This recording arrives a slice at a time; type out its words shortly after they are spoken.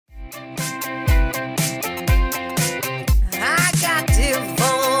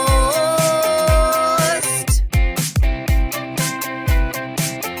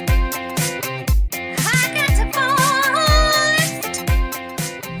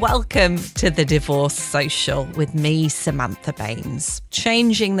Welcome to the Divorce Social with me, Samantha Baines,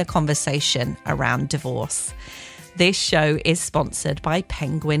 changing the conversation around divorce. This show is sponsored by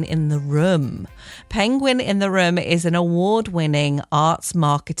Penguin in the Room. Penguin in the Room is an award-winning arts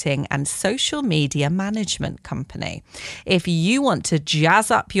marketing and social media management company. If you want to jazz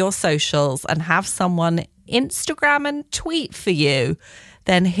up your socials and have someone Instagram and tweet for you,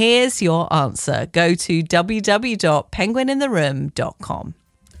 then here's your answer. Go to www.penguinintheroom.com.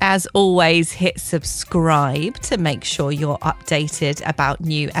 As always, hit subscribe to make sure you're updated about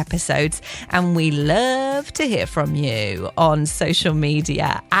new episodes. And we love to hear from you on social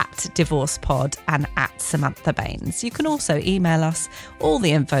media at DivorcePod and at Samantha Baines. You can also email us. All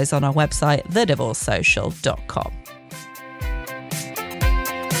the info's on our website, thedivorcesocial.com.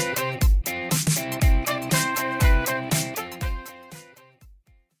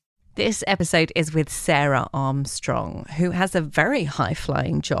 This episode is with Sarah Armstrong, who has a very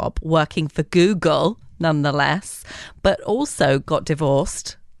high-flying job working for Google, nonetheless, but also got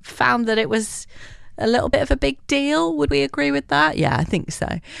divorced, found that it was a little bit of a big deal. Would we agree with that? Yeah, I think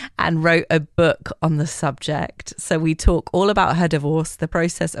so. And wrote a book on the subject. So we talk all about her divorce, the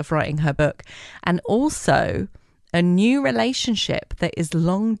process of writing her book, and also a new relationship that is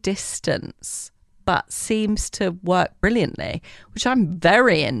long distance, but seems to work brilliantly, which I'm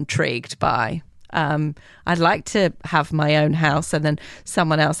very intrigued by. I'd like to have my own house and then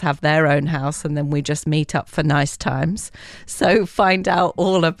someone else have their own house and then we just meet up for nice times. So find out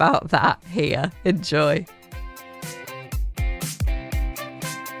all about that here. Enjoy.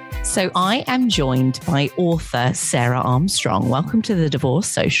 So I am joined by author Sarah Armstrong. Welcome to the Divorce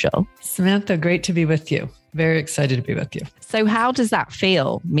Social. Samantha, great to be with you. Very excited to be with you. So how does that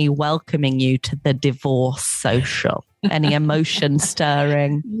feel, me welcoming you to the Divorce Social? Any emotion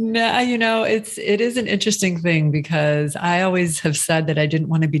stirring? No, it is an interesting thing because I always have said that I didn't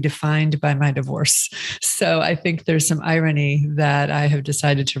want to be defined by my divorce. So I think there's some irony that I have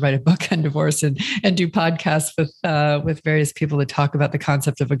decided to write a book on divorce and do podcasts with various people to talk about the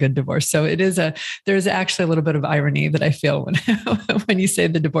concept of a good divorce. So there's actually a little bit of irony that I feel when you say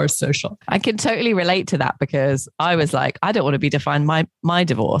the Divorce Social. I can totally relate to that because I was like, I don't want to be defined by my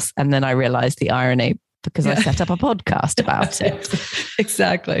divorce. And then I realized the irony because I set up a podcast about it.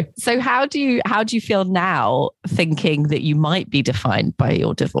 Exactly. So how do you feel now thinking that you might be defined by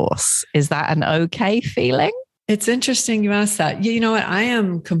your divorce? Is that an okay feeling? It's interesting you asked that. You know what? I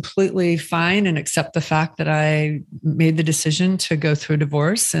am completely fine and accept the fact that I made the decision to go through a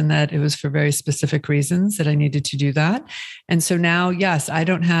divorce and that it was for very specific reasons that I needed to do that. And so now, yes, I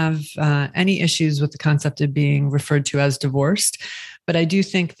don't have any issues with the concept of being referred to as divorced. But I do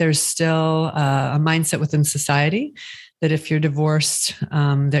think there's still a mindset within society that if you're divorced,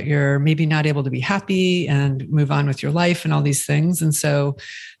 that you're maybe not able to be happy and move on with your life and all these things. And so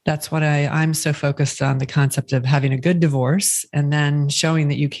that's what I'm so focused on, the concept of having a good divorce and then showing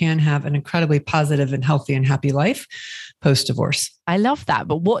that you can have an incredibly positive and healthy and happy life post-divorce. I love that.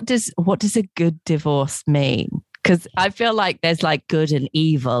 But what does a good divorce mean? Because I feel like there's like good and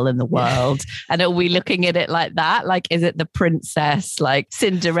evil in the world. And are we looking at it like that? Like, is it the princess, like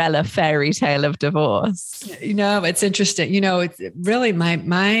Cinderella fairy tale of divorce? It's interesting. It's really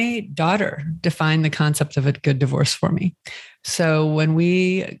my daughter defined the concept of a good divorce for me. So when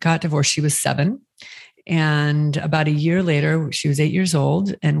we got divorced, she was 7. And about a year later, she was 8 years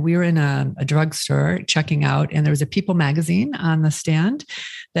old, and we were in a drugstore checking out, and there was a People magazine on the stand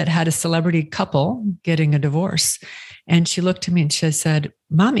that had a celebrity couple getting a divorce. And she looked at me and she said,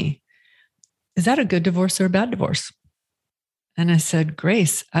 "Mommy, is that a good divorce or a bad divorce?" And I said,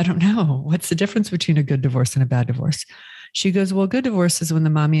 "Grace, I don't know. What's the difference between a good divorce and a bad divorce?" She goes, "Well, a good divorce is when the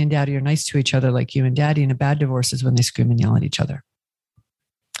mommy and daddy are nice to each other like you and daddy, and a bad divorce is when they scream and yell at each other."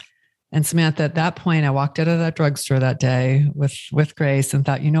 And Samantha, at that point, I walked out of that drugstore that day with Grace and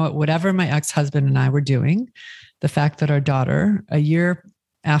thought, you know what, whatever my ex-husband and I were doing, the fact that our daughter, a year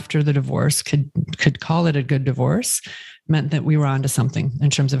after the divorce, could call it a good divorce meant that we were onto something in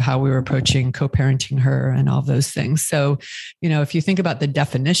terms of how we were approaching co-parenting her and all those things. So, if you think about the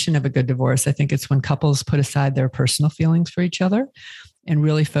definition of a good divorce, I think it's when couples put aside their personal feelings for each other and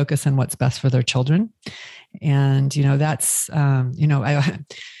really focus on what's best for their children. And, that's,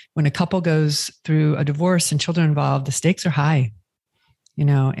 when a couple goes through a divorce and children involved, the stakes are high,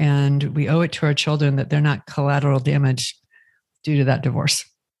 and we owe it to our children that they're not collateral damage due to that divorce,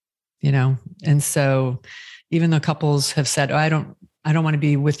 And so even though couples have said, "Oh, I don't want to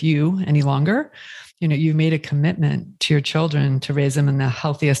be with you any longer," you've made a commitment to your children to raise them in the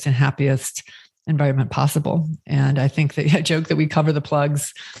healthiest and happiest environment possible. And I think that I joke that we cover the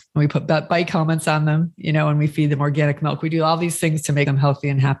plugs and we put bike helmets on them, and we feed them organic milk. We do all these things to make them healthy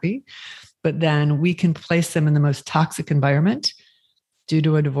and happy. But then we can place them in the most toxic environment due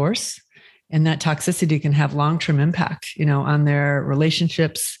to a divorce. And that toxicity can have long-term impact, on their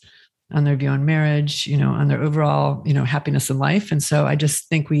relationships, on their view on marriage, on their overall, happiness in life. And so I just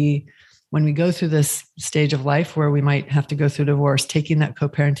think when we go through this stage of life where we might have to go through divorce, taking that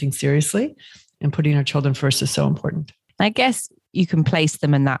co-parenting seriously and putting our children first is so important. I guess you can place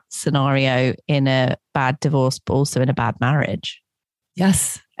them in that scenario in a bad divorce, but also in a bad marriage.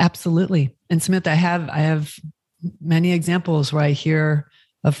 Yes, absolutely. And Samantha, I have many examples where I hear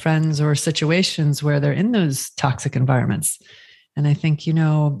of friends or situations where they're in those toxic environments. And I think,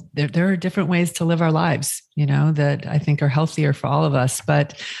 there are different ways to live our lives, that I think are healthier for all of us.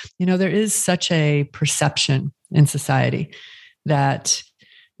 But, there is such a perception in society that,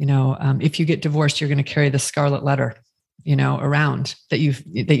 if you get divorced, you're going to carry the scarlet letter, around that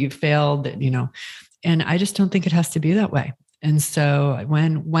you've failed, and I just don't think it has to be that way. And so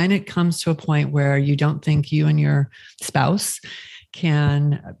when it comes to a point where you don't think you and your spouse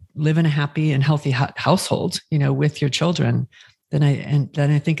can live in a happy and healthy household, with your children, then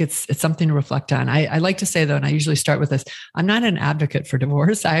I think it's something to reflect on. I like to say though, and I usually start with this, I'm not an advocate for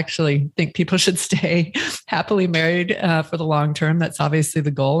divorce. I actually think people should stay happily married for the long term. That's obviously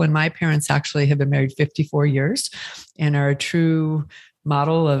the goal. And my parents actually have been married 54 years and are a true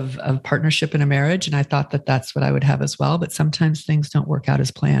model of partnership in a marriage. And I thought that that's what I would have as well. But sometimes things don't work out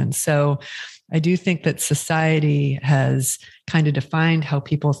as planned. So I do think that society has kind of defined how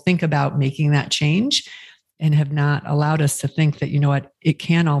people think about making that change and have not allowed us to think that, it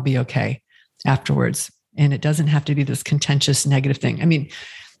can all be okay afterwards. And it doesn't have to be this contentious, negative thing. I mean,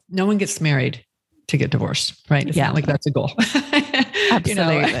 no one gets married to get divorced, right? It's not like that's a goal.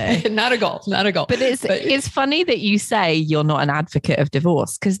 Absolutely. Not a goal. But it's funny that you say you're not an advocate of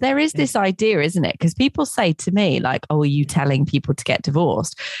divorce, because there is this idea, isn't it? Because people say to me like, oh, are you telling people to get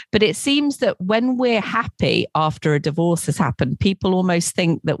divorced? But it seems that when we're happy after a divorce has happened, people almost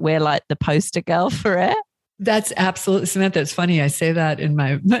think that we're like the poster girl for it. That's absolutely, Samantha. It's funny. I say that in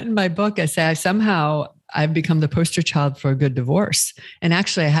my book. I say I've become the poster child for a good divorce. And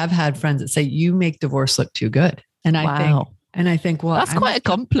actually I have had friends that say, you make divorce look too good. And I think, well, that's quite a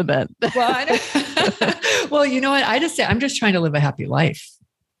compliment. Well, I know. Well, you know what? I just say, I'm just trying to live a happy life,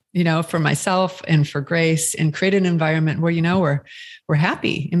 for myself and for Grace, and create an environment where, we're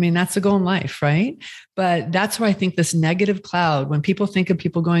happy. I mean, that's the goal in life, right? But that's where I think this negative cloud, when people think of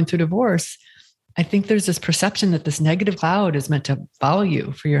people going through divorce, I think there's this perception that this negative cloud is meant to follow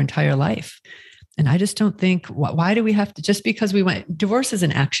you for your entire life. And I just don't think, why do we have to, just because divorce is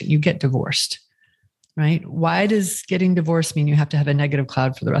an action, you get divorced, right? Why does getting divorced mean you have to have a negative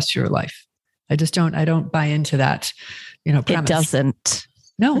cloud for the rest of your life? I don't buy into that, premise. It doesn't.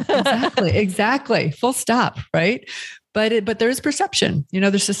 No, exactly. Full stop. Right. But there is perception,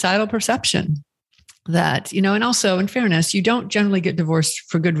 there's societal perception that, and also in fairness, you don't generally get divorced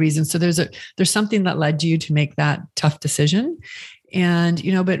for good reasons. So there's something that led you to make that tough decision. And,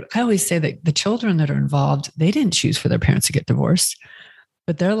 but I always say that the children that are involved, they didn't choose for their parents to get divorced,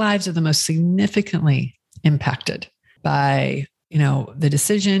 but their lives are the most significantly impacted by, the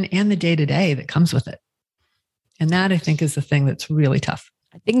decision and the day-to-day that comes with it. And that I think is the thing that's really tough.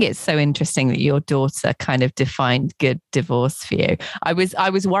 I think it's so interesting that your daughter kind of defined good divorce for you. I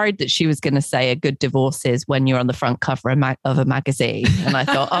was worried that she was going to say a good divorce is when you're on the front cover of a magazine. And I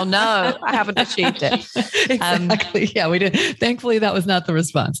thought, oh no, I haven't achieved it. Exactly. Yeah, we did. Thankfully, that was not the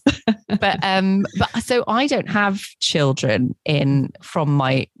response. But so I don't have children from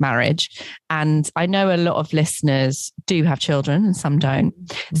my marriage. And I know a lot of listeners do have children and some don't.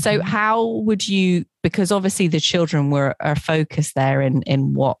 Mm-hmm. So how would you, because obviously the children are focused there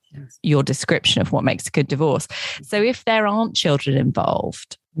in what your description of what makes a good divorce. So if there aren't children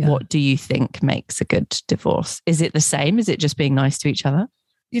involved, what do you think makes a good divorce? Is it the same? Is it just being nice to each other?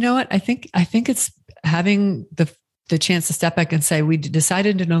 You know what? I think it's having the chance to step back and say, we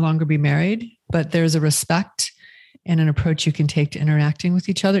decided to no longer be married, but there's a respect and an approach you can take to interacting with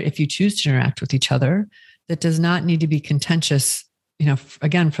each other if you choose to interact with each other that does not need to be contentious,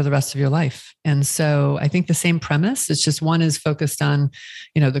 again, for the rest of your life. And so I think the same premise, it's just one is focused on,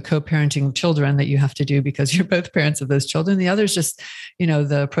 the co-parenting of children that you have to do because you're both parents of those children. The other is just,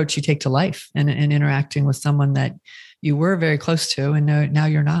 the approach you take to life and interacting with someone that you were very close to and now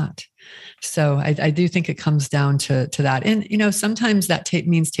you're not. So I do think it comes down to that. And, sometimes that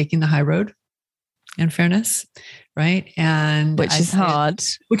means taking the high road in fairness. right? And Which is hard.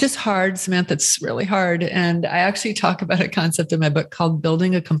 Which is hard, Samantha. It's really hard. And I actually talk about a concept in my book called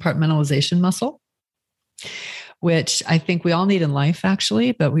building a compartmentalization muscle, which I think we all need in life,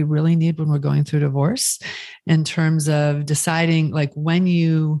 actually, but we really need when we're going through divorce, in terms of deciding, like, when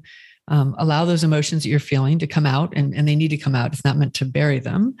you allow those emotions that you're feeling to come out, and they need to come out. It's not meant to bury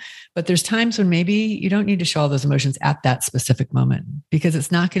them, but there's times when maybe you don't need to show all those emotions at that specific moment, because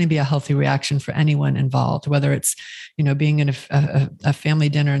it's not going to be a healthy reaction for anyone involved, whether it's, being in a family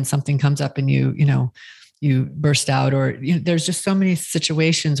dinner and something comes up and you burst out, or there's just so many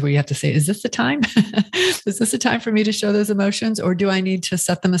situations where you have to say, is this the time? Is this the time for me to show those emotions, or do I need to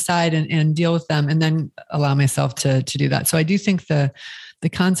set them aside and deal with them and then allow myself to do that? So I do think the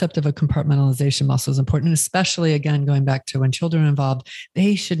concept of a compartmentalization muscle is important, especially, again, going back to when children are involved,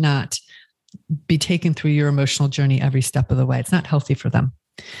 they should not be taken through your emotional journey every step of the way. It's not healthy for them.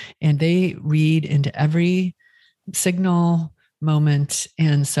 And they read into every signal, moment.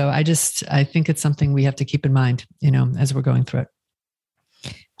 And so I think it's something we have to keep in mind, as we're going through it.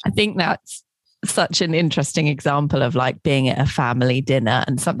 I think that's such an interesting example of like being at a family dinner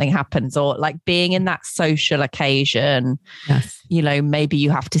and something happens, or like being in that social occasion. Yes. Maybe you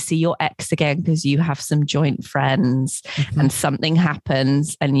have to see your ex again because you have some joint friends, and something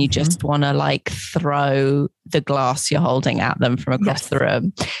happens and you just want to like throw the glass you're holding at them from across the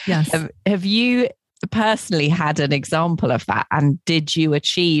room. Yes. Have you personally had an example of that? And did you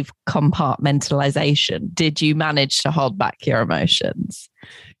achieve compartmentalization? Did you manage to hold back your emotions?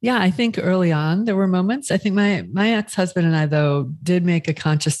 Yeah, I think early on there were moments. I think my ex-husband and I, though, did make a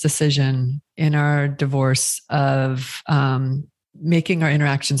conscious decision in our divorce of making our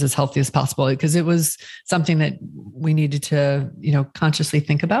interactions as healthy as possible, because it was something that we needed to, consciously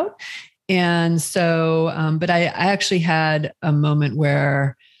think about. And so, but I actually had a moment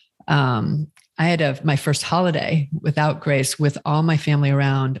where I had my first holiday without Grace, with all my family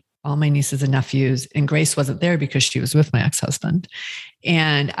around, all my nieces and nephews, and Grace wasn't there because she was with my ex-husband.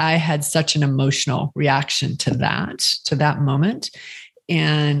 And I had such an emotional reaction to that moment.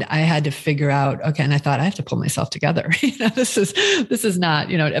 And I had to figure out, okay. And I thought, I have to pull myself together. This is not,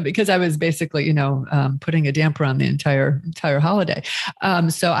 because I was basically, putting a damper on the entire holiday.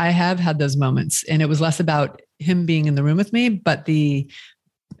 So I have had those moments, and it was less about him being in the room with me, but the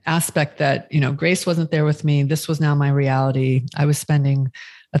aspect that, Grace wasn't there with me. This was now my reality. I was spending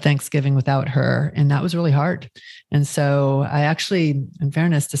a Thanksgiving without her, and that was really hard. And so I actually, in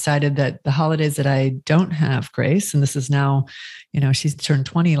fairness, decided that the holidays that I don't have Grace, and this is now, she's turned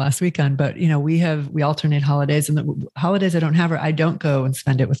 20 last weekend, but we alternate holidays, and the holidays I don't have her, I don't go and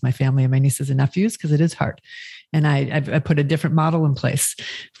spend it with my family and my nieces and nephews, because it is hard. And I put a different model in place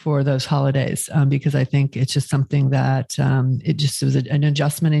for those holidays, because I think it's just something that it just was an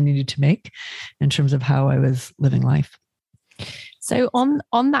adjustment I needed to make in terms of how I was living life. So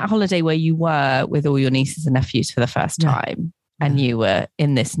on that holiday where you were with all your nieces and nephews for the first time, and you were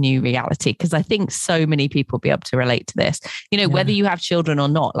in this new reality, because I think so many people will be able to relate to this, whether you have children or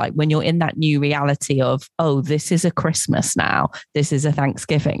not, like when you're in that new reality of, oh, this is a Christmas now, this is a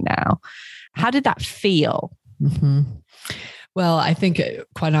Thanksgiving now. How did that feel? Mm-hmm. Well, I think,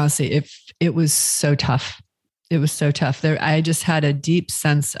 quite honestly, it was so tough. It was so tough. I just had a deep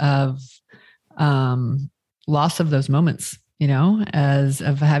sense of loss of those moments, as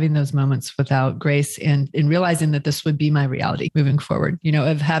of having those moments without Grace, and realizing that this would be my reality moving forward,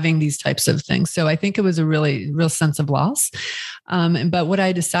 of having these types of things. So I think it was a real sense of loss. But what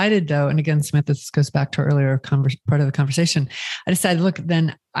I decided, though, and again, Smith, this goes back to our earlier part of the conversation. I decided, look,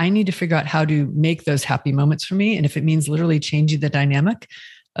 then I need to figure out how to make those happy moments for me. And if it means literally changing the dynamic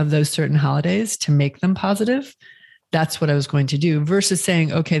of those certain holidays to make them positive, that's what I was going to do, versus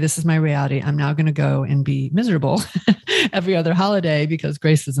saying, okay, this is my reality. I'm now going to go and be miserable every other holiday because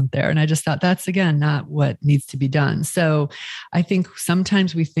Grace isn't there. And I just thought that's, again, not what needs to be done. So I think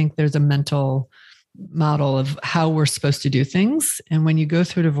sometimes we think there's a mental model of how we're supposed to do things. And when you go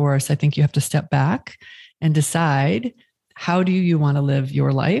through divorce, I think you have to step back and decide, how do you want to live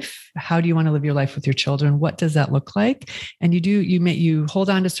your life? How do you want to live your life with your children? What does that look like? And you hold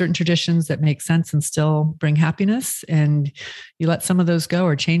on to certain traditions that make sense and still bring happiness, and you let some of those go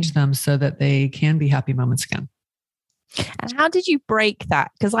or change them so that they can be happy moments again. And how did you break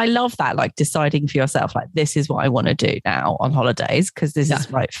that? Because I love that, like deciding for yourself, like, this is what I want to do now on holidays because this is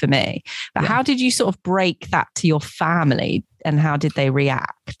right for me. But how did you sort of break that to your family, and how did they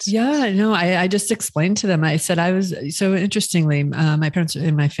react? Yeah, no, I just explained to them. I said so interestingly, my parents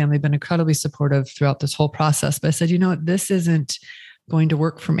and my family have been incredibly supportive throughout this whole process. But I said, this isn't going to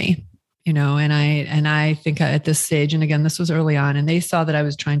work for me. and I think at this stage, and again, this was early on, and they saw that I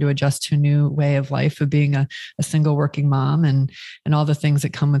was trying to adjust to a new way of life of being a single working mom and all the things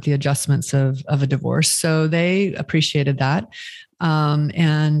that come with the adjustments of a divorce. So they appreciated that.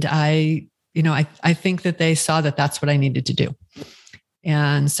 And I think that they saw that that's what I needed to do.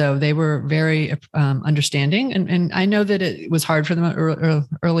 And so they were very understanding. And I know that it was hard for them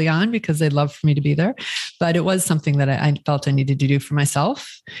early on because they loved for me to be there. But it was something that I felt I needed to do for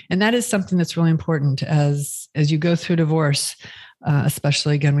myself. And that is something that's really important as you go through divorce,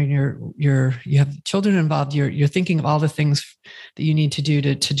 especially again, when you have children involved, you're thinking of all the things that you need to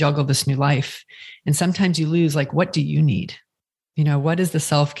do to juggle this new life. And sometimes you lose, like, what do you need? What is the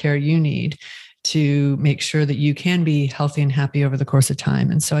self-care you need to make sure that you can be healthy and happy over the course of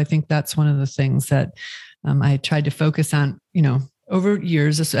time? And so I think that's one of the things that I tried to focus on, over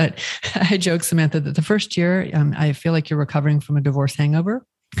years. I joke, Samantha, that the first year, I feel like you're recovering from a divorce hangover.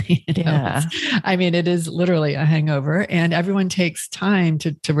 Yeah. It is literally a hangover, and everyone takes time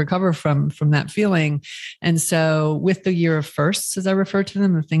to recover from that feeling. And so with the year of firsts, as I refer to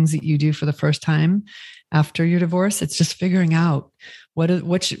them, the things that you do for the first time after your divorce, it's just figuring out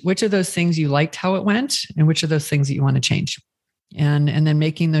which of those things you liked how it went and which of those things that you want to change. And then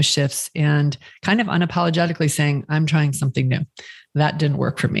making those shifts and kind of unapologetically saying, I'm trying something new. That didn't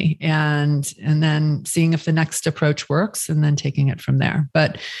work for me. And then seeing if the next approach works and then taking it from there.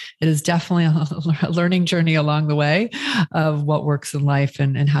 But it is definitely a learning journey along the way of what works in life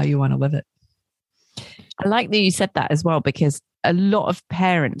and how you want to live it. I like that you said that as well, because a lot of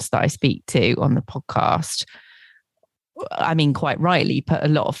parents that I speak to on the podcast, quite rightly, put a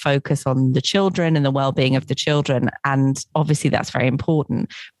lot of focus on the children and the well-being of the children. And obviously that's very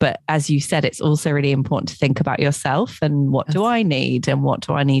important. But as you said, it's also really important to think about yourself and what do I need and what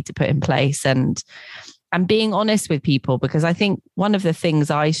do I need to put in place, and being honest with people, because I think one of the things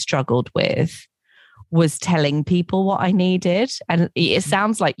I struggled with was telling people what I needed. And it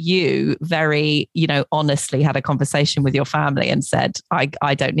sounds like you very, honestly had a conversation with your family and said,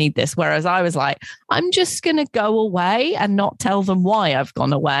 I don't need this. Whereas I was like, I'm just going to go away and not tell them why I've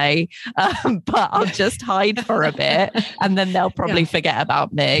gone away. But I'll just hide for a bit and then they'll probably forget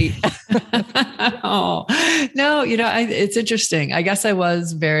about me. Oh, no, it's interesting. I guess I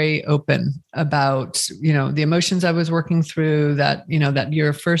was very open about, the emotions I was working through, that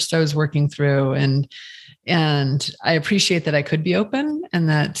year first I was working through. And I appreciate that I could be open and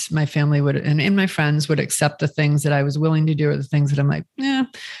that my family would, and my friends would accept the things that I was willing to do or the things that I'm like,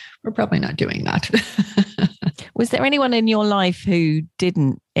 we're probably not doing that. Was there anyone in your life who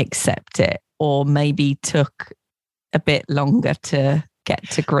didn't accept it, or maybe took a bit longer to get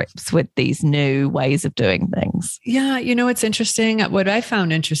to grips with these new ways of doing things? Yeah. It's interesting. What I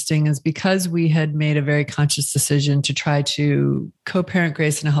found interesting is because we had made a very conscious decision to try to co-parent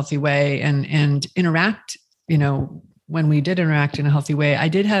Grace in a healthy way and interact, when we did interact in a healthy way, I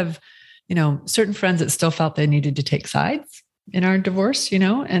did have, certain friends that still felt they needed to take sides in our divorce,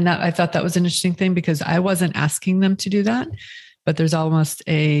 and that I thought that was an interesting thing because I wasn't asking them to do that, but there's almost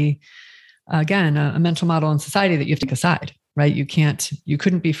a mental model in society that you have to take a side. Right. You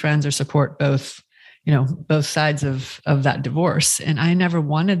couldn't be friends or support both sides of that divorce. And I never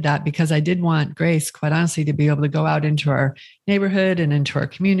wanted that because I did want Grace, quite honestly, to be able to go out into our neighborhood and into our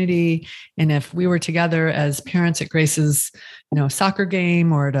community. And if we were together as parents at Grace's, soccer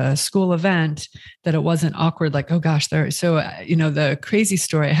game or at a school event, that it wasn't awkward, like, oh gosh, the crazy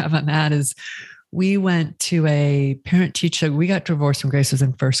story I have on that is we went to a parent teacher. We got divorced when Grace was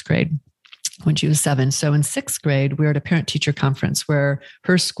in first grade, when she was 7. So in 6th grade, we were at a parent teacher conference where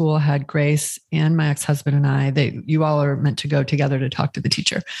her school had Grace and my ex-husband and I, you all are meant to go together to talk to the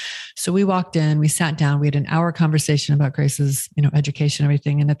teacher. So we walked in, we sat down, we had an hour conversation about Grace's, education,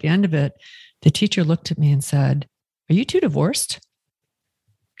 everything. And at the end of it, the teacher looked at me and said, "Are you two divorced?"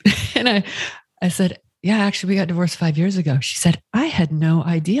 And I said, "Yeah, actually we got divorced 5 years ago." She said, "I had no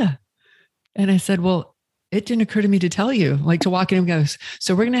idea." And I said, "Well, it didn't occur to me to tell you," like to walk in and go,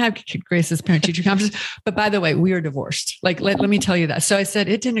 "So we're going to have Grace's parent teacher conference. But by the way, we are divorced. Like, let me tell you that." So I said,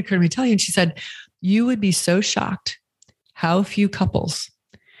 "It didn't occur to me to tell you." And she said, "You would be so shocked how few couples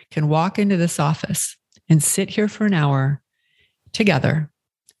can walk into this office and sit here for an hour together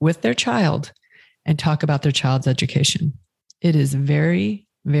with their child and talk about their child's education. It is very,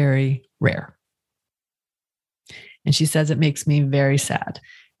 very rare." And she says, "It makes me very sad."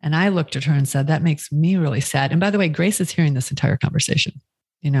 And I looked at her and said, "That makes me really sad." And by the way, Grace is hearing this entire conversation,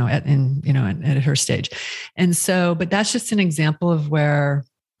 at her stage. And so, but that's just an example of where,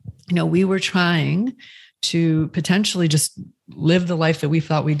 we were trying to potentially just live the life that we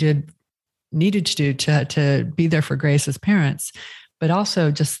thought we needed to do to be there for Grace as parents. but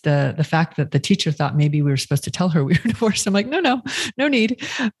also just the fact that the teacher thought maybe we were supposed to tell her we were divorced. I'm like, no need.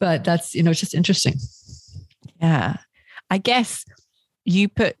 But that's, it's just interesting. Yeah. I guess you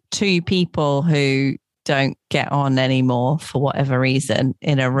put two people who don't get on anymore for whatever reason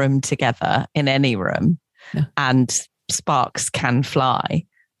in a room together, in any room, and sparks can fly.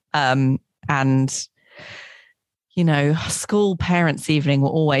 And school parents' evening were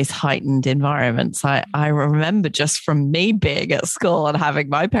always heightened environments. I remember just from me being at school and having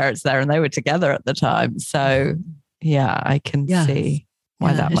my parents there, and they were together at the time. So yeah, I can see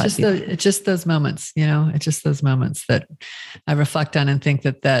why that might be. It's just those moments, it's just those moments that I reflect on and think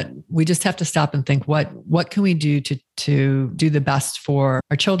that we just have to stop and think, what can we do to do the best for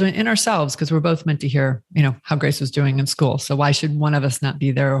our children and ourselves? Because we're both meant to hear, how Grace was doing in school. So why should one of us not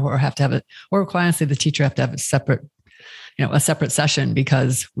be there or have to have it, or quite honestly, the teacher have to have a separate session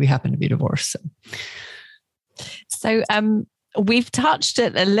because we happen to be divorced. So we've touched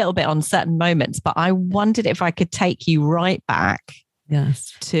it a little bit on certain moments, but I wondered if I could take you right back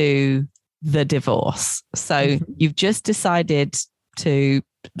to the divorce. So you've just decided to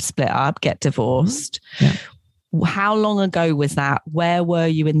split up, get divorced. Yeah. How long ago was that? Where were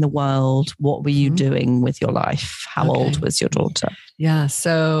you in the world? What were you doing with your life? How old was your daughter? Yeah.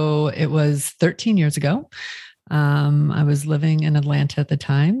 So it was 13 years ago. I was living in Atlanta at the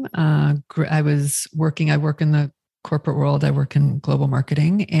time. I work in the corporate world. I work in global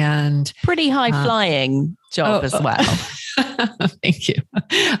marketing, and pretty high flying job as well. Thank you.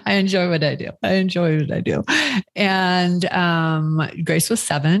 I enjoy what I do. And Grace was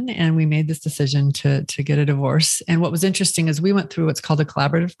 7, and we made this decision to get a divorce. And what was interesting is we went through what's called a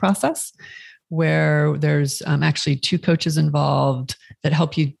collaborative process, where there's actually 2 coaches involved that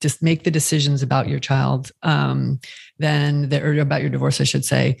help you just make the decisions about your child. Or about your divorce, I should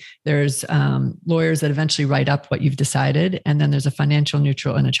say. There's lawyers that eventually write up what you've decided. And then there's a financial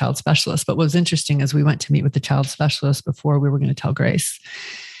neutral and a child specialist. But what was interesting is we went to meet with the child specialist before we were going to tell Grace.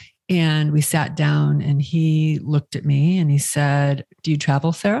 And we sat down, and he looked at me and he said, "Do you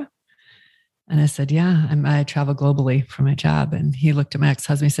travel, Sarah?" And I said, "Yeah, I travel globally for my job." And he looked at my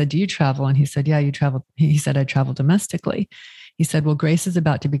ex-husband. He said, "Do you travel?" And he said, "Yeah, you travel." He said, "I travel domestically." He said, "Well, Grace is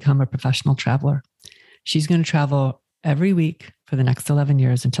about to become a professional traveler. She's going to travel every week for the next 11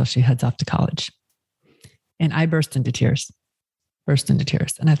 years until she heads off to college." And I burst into tears.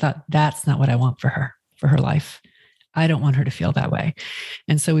 And I thought, that's not what I want for her life. I don't want her to feel that way.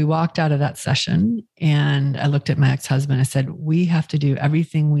 And so we walked out of that session, and I looked at my ex-husband. I said, "We have to do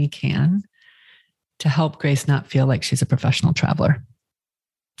everything we can to help Grace not feel like she's a professional traveler.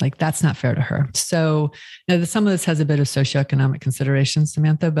 Like, that's not fair to her." So some of this has a bit of socioeconomic considerations,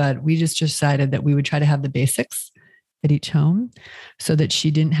 Samantha, but we just decided that we would try to have the basics at each home so that she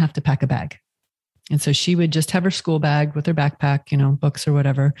didn't have to pack a bag. And so she would just have her school bag with her backpack, books or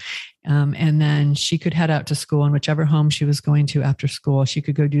whatever. And then she could head out to school, and whichever home she was going to after school, she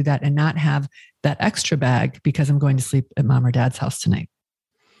could go do that and not have that extra bag because I'm going to sleep at mom or dad's house tonight.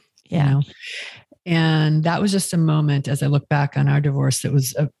 Yeah. And that was just a moment, as I look back on our divorce, that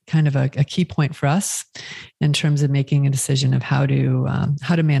was a kind of a key point for us in terms of making a decision of how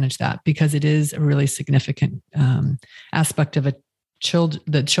to manage that, because it is a really significant aspect of the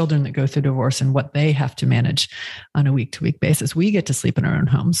children that go through divorce and what they have to manage on a week-to-week basis. We get to sleep in our own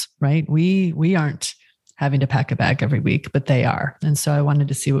homes, right? We aren't having to pack a bag every week, but they are. And so I wanted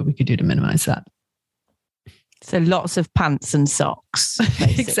to see what we could do to minimize that. So lots of pants and socks.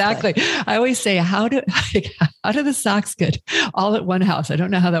 Exactly. I always say, how do the socks get all at one house? I don't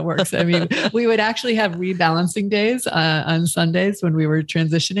know how that works. I mean, we would actually have rebalancing days on Sundays when we were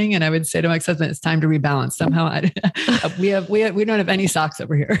transitioning, and I would say to my ex-husband, "It's time to rebalance." Somehow, we don't have any socks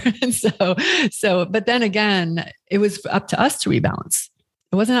over here, and so. But then again, it was up to us to rebalance.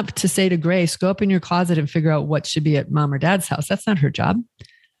 It wasn't up to say to Grace, "Go up in your closet and figure out what should be at mom or dad's house." That's not her job.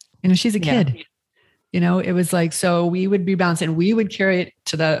 She's a kid. It was like, so we would be balanced, and we would carry it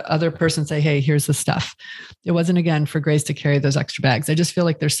to the other person, say, "Hey, here's the stuff." It wasn't, again, for Grace to carry those extra bags. I just feel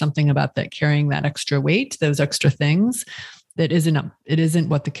like there's something about that, carrying that extra weight, those extra things, it isn't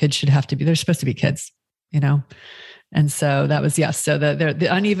what the kids should have to be. They're supposed to be kids, And so that was, yes. So the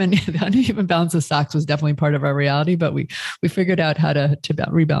uneven balance of socks was definitely part of our reality, but we figured out how to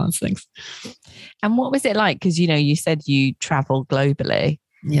rebalance things. And what was it like? Because, you said you travel globally.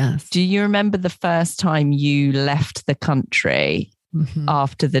 Yes. Do you remember the first time you left the country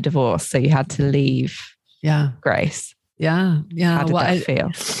after the divorce? So you had to leave Grace. Yeah. Yeah. How did that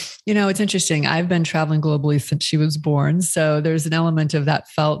feel? It's interesting. I've been traveling globally since she was born. So there's an element of that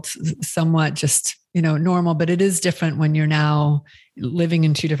felt somewhat just, normal, but it is different when you're now living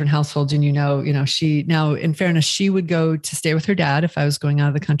in two different households and, she now, in fairness, she would go to stay with her dad if I was going out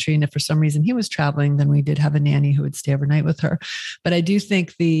of the country. And if for some reason he was traveling, then we did have a nanny who would stay overnight with her. But I do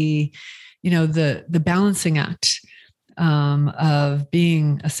think the balancing act of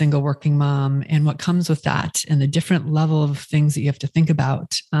being a single working mom and what comes with that and the different level of things that you have to think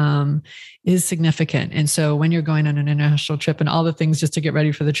about is significant. And so when you're going on an international trip and all the things just to get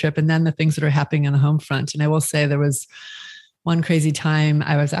ready for the trip and then the things that are happening in the home front. And I will say there was one crazy time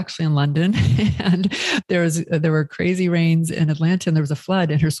I was actually in London and there were crazy rains in Atlanta and there was a flood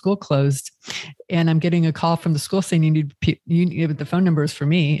and her school closed. And I'm getting a call from the school saying you need the phone numbers for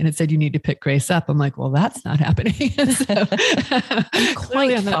me. And it said, you need to pick Grace up. I'm like, well, that's not happening. So, I'm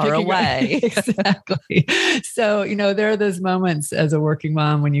quite far away. Exactly. So, there are those moments as a working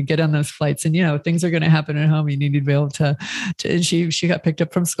mom when you get on those flights and, things are going to happen at home. You need to be able to and she got picked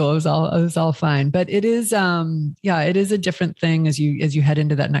up from school. It was all fine. But it is, it is a different thing as you head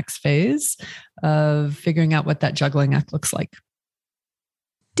into that next phase of figuring out what that juggling act looks like.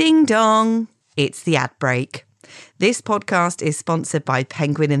 Ding dong. It's the ad break. This podcast is sponsored by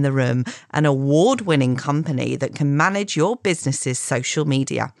Penguin in the Room, an award-winning company that can manage your business's social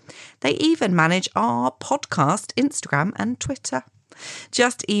media. They even manage our podcast, Instagram and Twitter.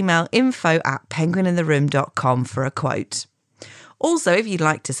 Just email info@penguinintheroom.com for a quote. Also, if you'd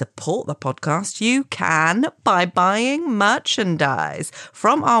like to support the podcast, you can by buying merchandise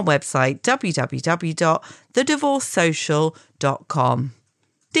from our website, www.thedivorcesocial.com.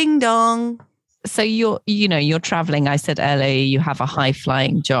 Ding dong. So you're traveling. I said earlier, you have a high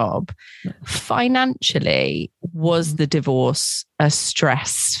flying job. Financially, was the divorce a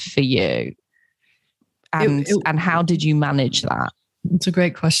stress for you? And how did you manage that? It's a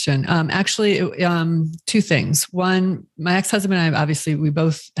great question. Actually, two things. One, my ex-husband and I, obviously, we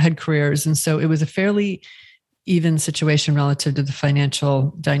both had careers. And so it was a fairly even situation relative to the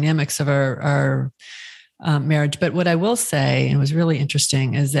financial dynamics of our marriage. But what I will say, and it was really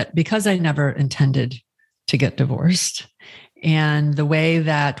interesting, is that because I never intended to get divorced and the way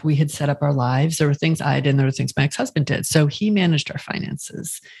that we had set up our lives, there were things I did and there were things my ex-husband did. So he managed our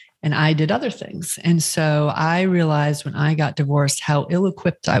finances and I did other things. And so I realized when I got divorced how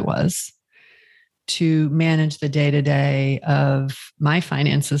ill-equipped I was to manage the day-to-day of my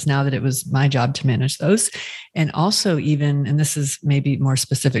finances now that it was my job to manage those. And also even, and this is maybe more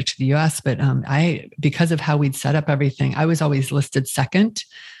specific to the US, but because of how we'd set up everything, I was always listed second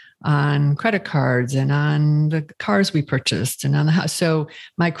on credit cards and on the cars we purchased and on the house. So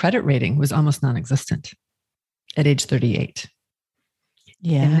my credit rating was almost non-existent at age 38.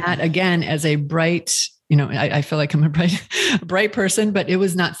 Yeah. And that again, as a bright, I feel like I'm a bright person, but it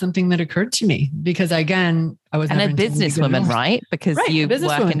was not something that occurred to me because again, I was a businesswoman, right? Because you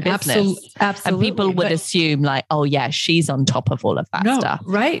work in business. Absolutely. And people would assume like, oh yeah, she's on top of all of that stuff.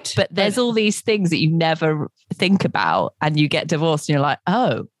 Right. But there's all these things that you never think about and you get divorced and you're like,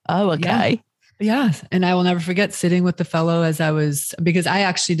 oh, okay. Yeah. And I will never forget sitting with the fellow because I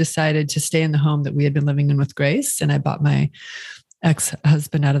actually decided to stay in the home that we had been living in with Grace. And I bought my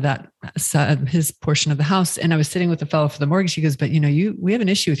ex-husband out of that, his portion of the house. And I was sitting with the fellow for the mortgage. He goes, but we have an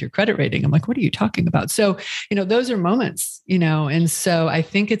issue with your credit rating. I'm like, what are you talking about? So, those are moments, and so I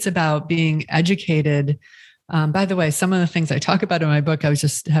think it's about being educated. By the way, some of the things I talk about in my book, I was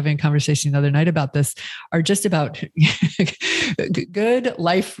just having a conversation the other night about this, are just about good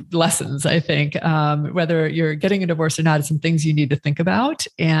life lessons, I think, whether you're getting a divorce or not, it's some things you need to think about.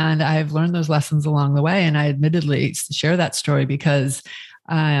 And I've learned those lessons along the way. And I admittedly share that story because,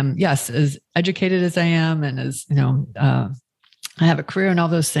 yes, as educated as I am and as, I have a career and all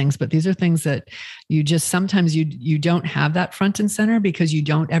those things, but these are things that you just, sometimes you don't have that front and center because you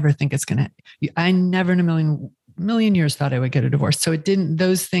don't ever think it's going to, I never in a million years thought I would get a divorce. So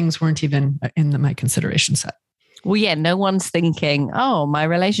those things weren't even in my consideration set. Well, yeah, no one's thinking, oh, my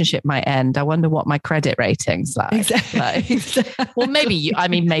relationship might end. I wonder what my credit rating's like. Exactly. Well, maybe you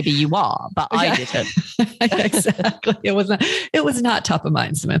are, but I didn't. Exactly. It was not top of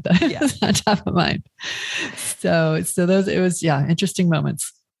mind, Samantha. Yeah. It was not top of mind. So it was interesting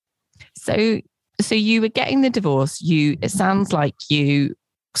moments. So you were getting the divorce. It sounds like you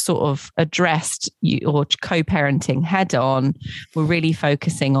sort of addressed or co-parenting head on. We're really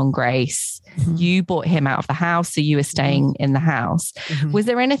focusing on Grace. Mm-hmm. You bought him out of the house, so you were staying in the house. Mm-hmm. Was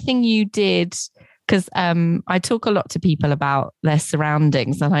there anything you did because I talk a lot to people about their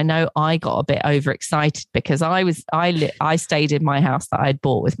surroundings, and I know I got a bit overexcited because I stayed in my house that I'd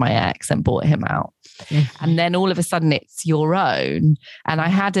bought with my ex and bought him out. Mm-hmm. And then all of a sudden it's your own. And I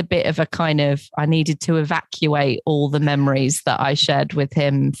had a bit of a I needed to evacuate all the memories that I shared with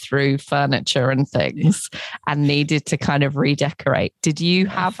him through furniture and things, and needed to kind of redecorate. Did you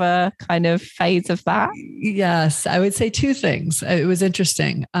have a kind of phase of that? Yes, I would say two things. It was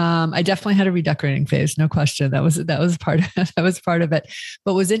interesting. I definitely had a redecorating phase, no question. That was part of it.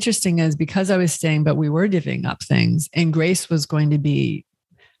 But what was interesting is because I was staying, but we were divvying up things, and Grace was going to be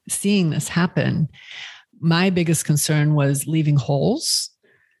seeing this happen. My biggest concern was leaving holes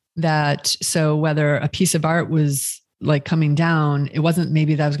so whether a piece of art was like coming down, it wasn't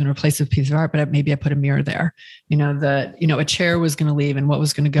maybe that I was going to replace a piece of art, but maybe I put a mirror there, a chair was going to leave and what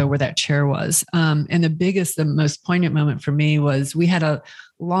was going to go where that chair was. And the most poignant moment for me was we had a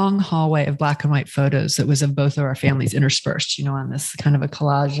long hallway of black and white photos that was of both of our families interspersed, on this kind of a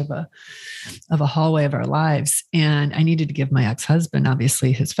collage of a hallway of our lives. And I needed to give my ex-husband,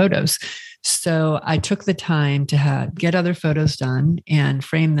 obviously, his photos. So I took the time to get other photos done and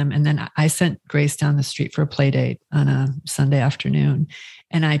frame them. And then I sent Grace down the street for a play date on a Sunday afternoon.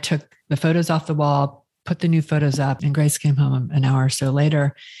 And I took the photos off the wall, put the new photos up, and Grace came home an hour or so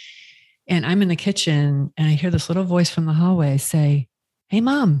later. And I'm in the kitchen and I hear this little voice from the hallway say, "Hey,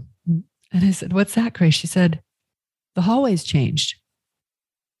 Mom." And I said, "What's that, Grace?" She said, "The hallway's changed."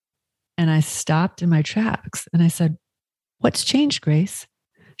 And I stopped in my tracks and I said, "What's changed, Grace?"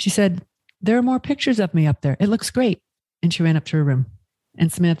 She said, "There are more pictures of me up there. It looks great." And she ran up to her room.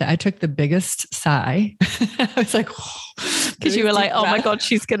 And Samantha, I took the biggest sigh. I was like, because you were like, "Oh my God,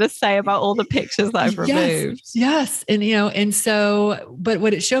 she's going to say about all the pictures that I've removed." Yes. And, and so, but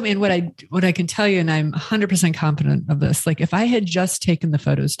what it showed me and what I can tell you, and I'm 100% confident of this, like if I had just taken the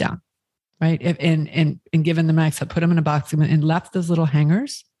photos down, right. And given them access, put them in a box and left those little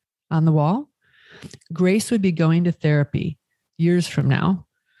hangers on the wall, Grace would be going to therapy years from now,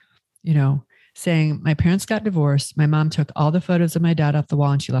 saying, "My parents got divorced. My mom took all the photos of my dad off the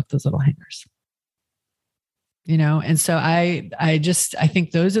wall and she left those little hangers." And so I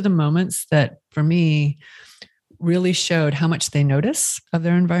think those are the moments that for me really showed how much they notice of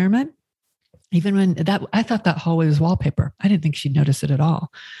their environment. Even when I thought that hallway was wallpaper. I didn't think she'd notice it at all,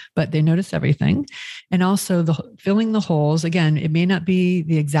 but they notice everything. And also filling the holes. Again, it may not be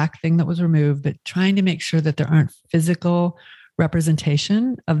the exact thing that was removed, but trying to make sure that there aren't physical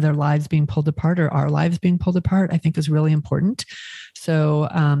representation of their lives being pulled apart or our lives being pulled apart, I think is really important. So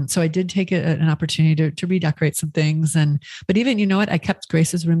I did take an opportunity to redecorate some things. But even, I kept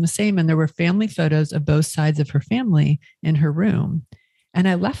Grace's room the same. And there were family photos of both sides of her family in her room. And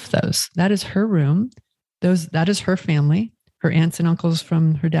I left those. That is her room. That is her family, her aunts and uncles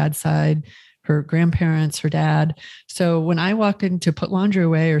from her dad's side, her grandparents, her dad. So when I walked in to put laundry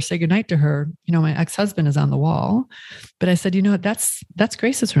away or say goodnight to her, my ex-husband is on the wall. But I said, that's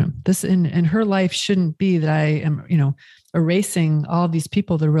Grace's room. This in her life shouldn't be that I am, erasing all these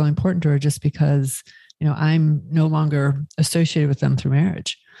people that are really important to her just because, I'm no longer associated with them through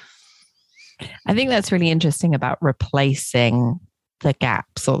marriage. I think that's really interesting about replacing the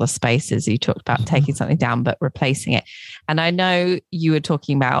gaps or the spaces. You talked about taking something down, but replacing it. And I know you were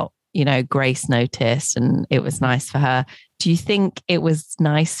talking about, Grace noticed and it was nice for her. Do you think it was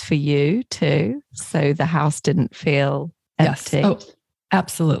nice for you too? So the house didn't feel empty? Yes. Oh,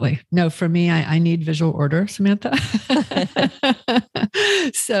 absolutely. No, for me, I need visual order, Samantha.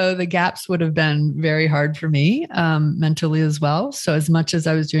 So the gaps would have been very hard for me mentally as well. So as much as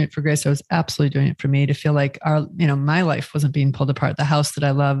I was doing it for Grace, I was absolutely doing it for me to feel like my life wasn't being pulled apart. The house that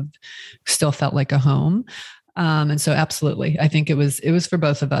I loved still felt like a home. And so absolutely, I think it was for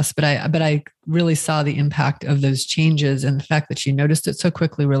both of us, but I really saw the impact of those changes, and the fact that she noticed it so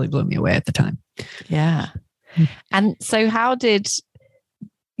quickly really blew me away at the time. Yeah. And so how did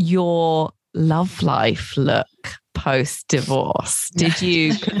your love life look post divorce? Did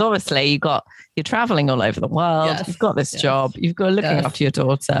you, because obviously you're traveling all over the world. Yes. You've got this job, you've got looking after your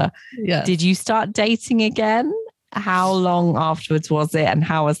daughter. Yes. Did you start dating again? How long afterwards was it? And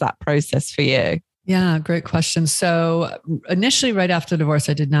how was that process for you? Yeah, great question. So initially, right after divorce,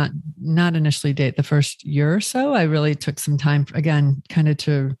 I did not initially date the first year or so. I really took some time, again,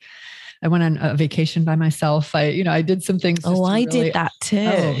 I went on a vacation by myself. I did some things. I did that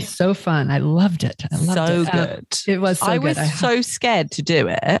too. Oh, so fun. I loved it. So good. It was so good. I was so scared to do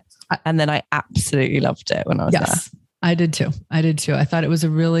it. And then I absolutely loved it when I was there. I did too. I thought it was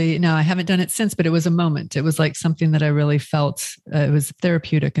I haven't done it since, but it was a moment. It was like something that I really felt, it was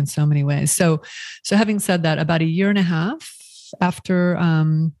therapeutic in so many ways. So having said that, about a year and a half after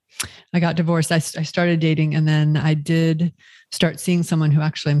I got divorced. I started dating, and then I did start seeing someone who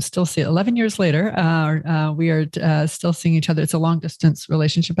actually I'm still seeing 11 years later. We are still seeing each other. It's a long distance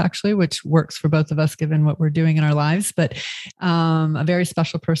relationship, actually, which works for both of us given what we're doing in our lives. But a very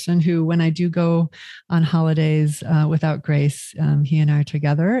special person who, when I do go on holidays without Grace, he and I are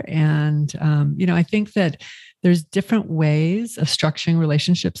together. And, I think that there's different ways of structuring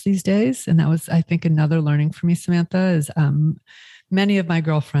relationships these days. And that was, I think, another learning for me, Samantha, is many of my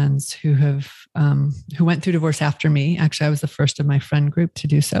girlfriends who went through divorce after me. Actually, I was the first of my friend group to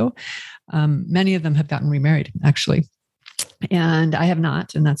do so. Many of them have gotten remarried, actually. And I have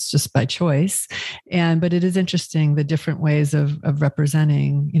not, and that's just by choice. But it is interesting, the different ways of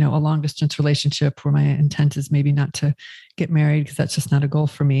representing, a long distance relationship where my intent is maybe not to get married because that's just not a goal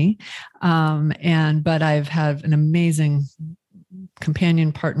for me. But I've had an amazing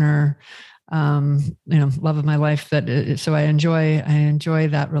companion partner, love of my life. So I enjoy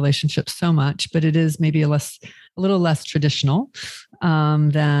that relationship so much, but it is maybe a little less traditional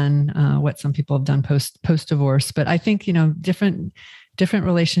than what some people have done post divorce. But I think different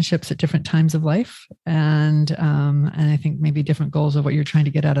relationships at different times of life, and I think maybe different goals of what you're trying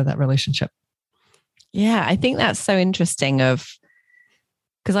to get out of that relationship. Yeah, I think that's so interesting.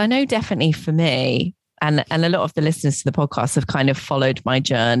 Because I know definitely for me, and a lot of the listeners to the podcast have kind of followed my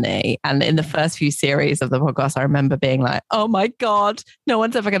journey. And in the first few series of the podcast, I remember being like, oh my God, no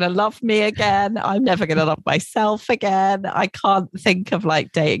one's ever going to love me again. I'm never going to love myself again. I can't think of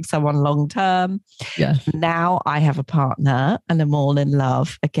dating someone long term. Yes. Now I have a partner and I'm all in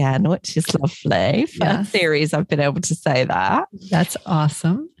love again, which is lovely. First series I've been able to say that. That's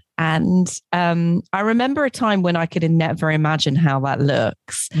awesome. And I remember a time when I could never imagine how that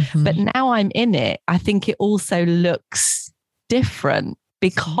looks. Mm-hmm. But now I'm in it. I think it also looks different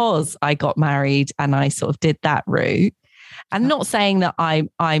because I got married and I sort of did that route. I'm not saying that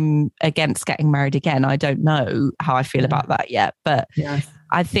I'm against getting married again. I don't know how I feel about that yet. But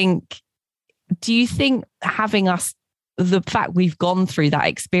I think, do you think having the fact we've gone through that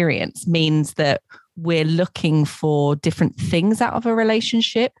experience means that we're looking for different things out of a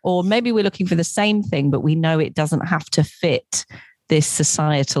relationship, or maybe we're looking for the same thing, but we know it doesn't have to fit this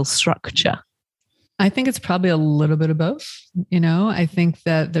societal structure? I think it's probably a little bit of both. I think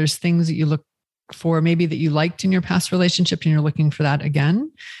that there's things that you look for, maybe that you liked in your past relationship and you're looking for that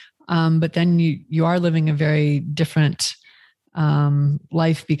again. But then you are living a very different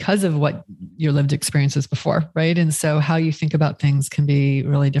life because of what your lived experiences before, right? And so how you think about things can be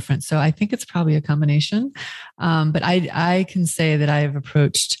really different. So I think it's probably a combination. But I can say that I have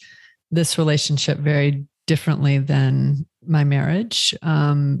approached this relationship very differently than my marriage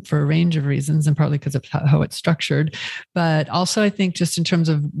for a range of reasons, and partly because of how it's structured. But also I think just in terms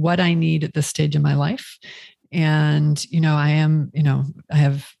of what I need at this stage in my life. And, I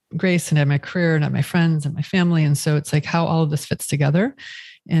have Grace and I have my career and I have my friends and my family. And so it's how all of this fits together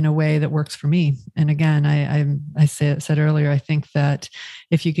in a way that works for me. And again, I said earlier, I think that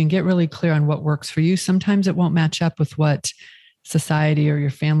if you can get really clear on what works for you, sometimes it won't match up with what society or your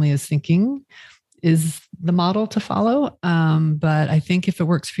family is thinking is the model to follow. But I think if it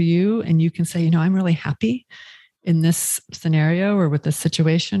works for you and you can say, I'm really happy in this scenario or with this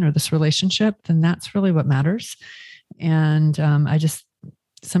situation or this relationship, then that's really what matters. And I just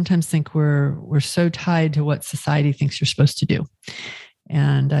sometimes think we're so tied to what society thinks you're supposed to do.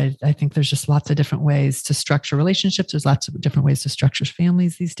 And I think there's just lots of different ways to structure relationships. There's lots of different ways to structure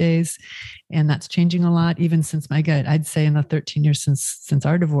families these days. And that's changing a lot, even since I'd say in the 13 years since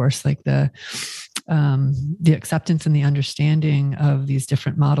our divorce, the acceptance and the understanding of these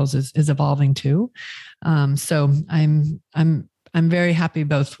different models is evolving too. So I'm very happy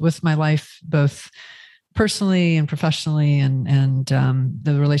both with my life, both personally and professionally, and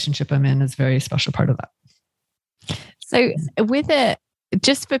the relationship I'm in is a very special part of that. So with it,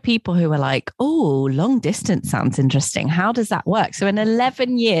 just for people who are like, oh, long distance sounds interesting. How does that work? So an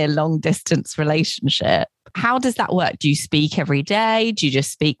 11-year long distance relationship, how does that work? Do you speak every day? Do you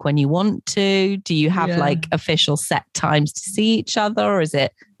just speak when you want to? Do you have official set times to see each other, or is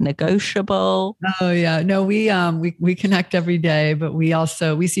it negotiable? Oh yeah, no, we connect every day, but we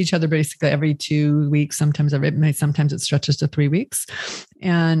see each other basically every 2 weeks. Sometimes it stretches to 3 weeks,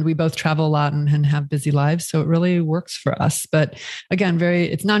 and we both travel a lot and have busy lives, so it really works for us. But again,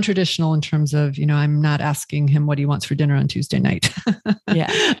 it's non-traditional in terms of I'm not asking him what he wants for dinner on Tuesday night.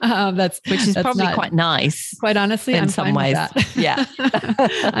 Yeah, which is probably quite nice. Quite honestly, in some ways, yeah,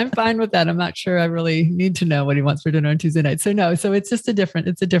 I'm fine with that. I'm not sure I really need to know what he wants for dinner on Tuesday night. So it's just a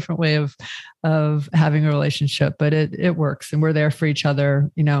different way of having a relationship, but it works, and we're there for each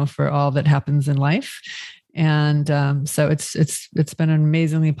other, for all that happens in life. And so it's been an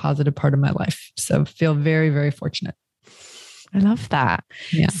amazingly positive part of my life. So feel very, very fortunate. I love that.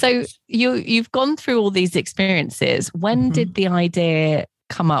 Yeah. So you've gone through all these experiences. When did the idea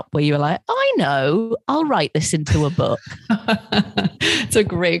come up where you were like, I know, I'll write this into a book? It's a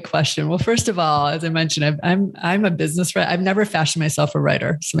great question. Well, first of all, as I mentioned, I'm a business writer. I've never fashioned myself a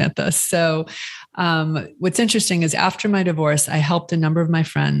writer, Samantha. So what's interesting is after my divorce, I helped a number of my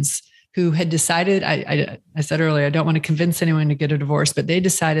friends who had decided, I said earlier, I don't want to convince anyone to get a divorce, but they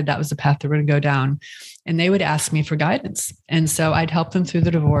decided that was the path they were going to go down. And they would ask me for guidance. And so I'd help them through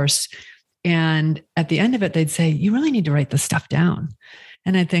the divorce. And at the end of it, they'd say, you really need to write this stuff down.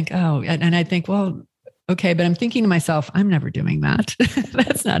 And I think, well, okay, but I'm thinking to myself, I'm never doing that.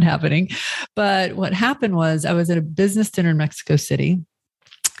 That's not happening. But what happened was I was at a business dinner in Mexico City,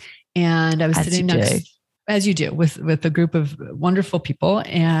 and I was sitting next, as you do, with a group of wonderful people.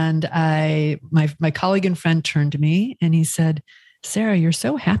 And my colleague and friend turned to me and he said, Sarah, you're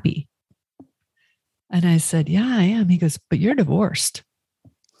so happy. And I said, yeah, I am. He goes, but you're divorced.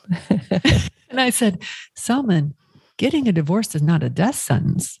 And I said, Selman, getting a divorce is not a death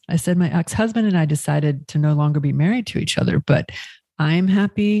sentence. I said, my ex-husband and I decided to no longer be married to each other, but I'm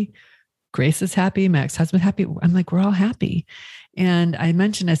happy. Grace is happy. My ex-husband happy. I'm like, we're all happy. And I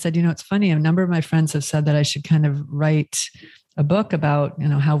said, it's funny. A number of my friends have said that I should kind of write a book about,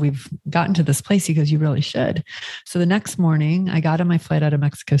 how we've gotten to this place. He goes, you really should. So the next morning I got on my flight out of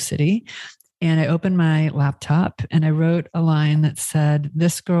Mexico City and I opened my laptop and I wrote a line that said,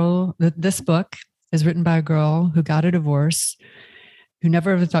 this book is written by a girl who got a divorce, who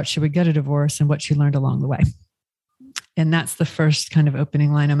never ever thought she would get a divorce, and what she learned along the way. And that's the first kind of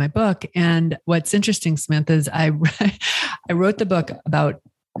opening line of my book. And what's interesting, Samantha, is I wrote the book about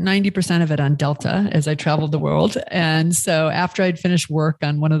 90% of it on Delta as I traveled the world. And so after I'd finished work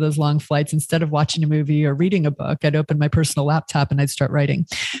on one of those long flights, instead of watching a movie or reading a book, I'd open my personal laptop and I'd start writing.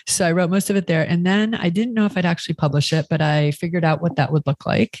 So I wrote most of it there. And then I didn't know if I'd actually publish it, but I figured out what that would look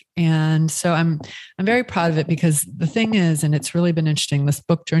like. And so I'm very proud of it, because the thing is, and it's really been interesting, this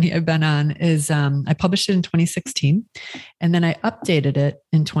book journey I've been on is I published it in 2016 and then I updated it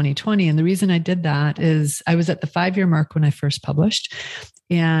in 2020. And the reason I did that is I was at the 5-year mark when I first published.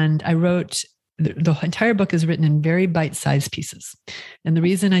 And I wrote, the entire book is written in very bite-sized pieces. And the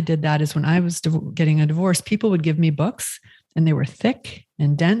reason I did that is when I was getting a divorce, people would give me books and they were thick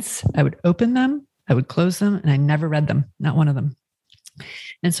and dense. I would open them, I would close them, and I never read them, not one of them.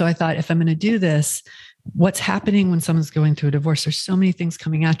 And so I thought, if I'm going to do this, what's happening when someone's going through a divorce? There's so many things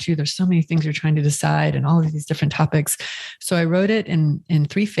coming at you. There's so many things you're trying to decide and all of these different topics. So I wrote it in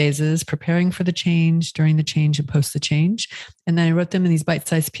 3 phases: preparing for the change, during the change, and post the change. And then I wrote them in these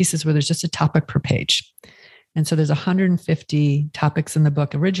bite-sized pieces where there's just a topic per page. And so there's 150 topics in the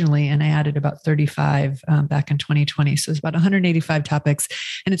book originally, and I added about 35 back in 2020. So it's about 185 topics.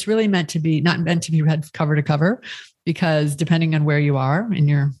 And it's really not meant to be read cover to cover, because depending on where you are in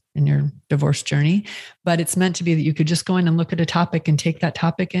your divorce journey, but it's meant to be that you could just go in and look at a topic and take that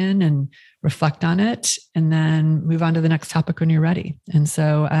topic in and reflect on it, and then move on to the next topic when you're ready. And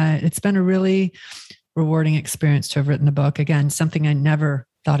so it's been a really rewarding experience to have written the book. Again, something I never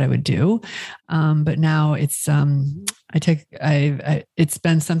thought I would do. But now it's, it's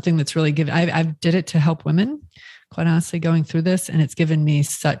been something that's really given, I did it to help women, quite honestly, going through this. And it's given me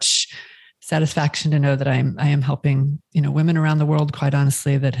such satisfaction to know that I am helping, women around the world, quite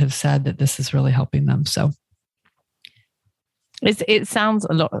honestly, that have said that this is really helping them. So it sounds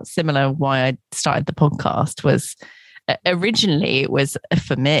a lot similar. Why I started the podcast was originally it was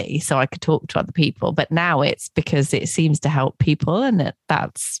for me so I could talk to other people, but now it's because it seems to help people, and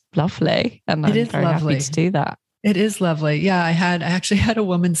that's lovely. And I'm very happy to do that. It is lovely. Yeah. I actually had a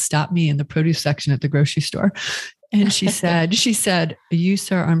woman stop me in the produce section at the grocery store. And she said, "Are you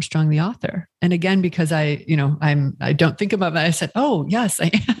Sarah Armstrong, the author?" And again, because I don't think about that, I said, "Oh, yes,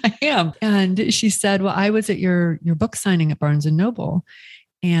 I am." And she said, "Well, I was at your book signing at Barnes and Noble,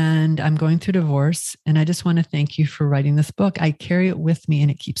 and I'm going through divorce. And I just want to thank you for writing this book. I carry it with me and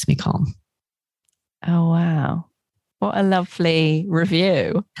it keeps me calm." Oh, wow. What a lovely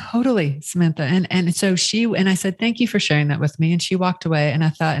review. Totally, Samantha. And so I said, "Thank you for sharing that with me." And she walked away, and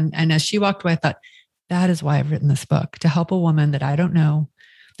I thought, and as she walked away, I thought, that is why I've written this book, to help a woman that I don't know,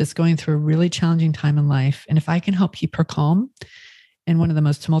 that's going through a really challenging time in life. And if I can help keep her calm in one of the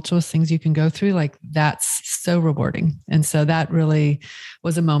most tumultuous things you can go through, like, that's so rewarding. And so that really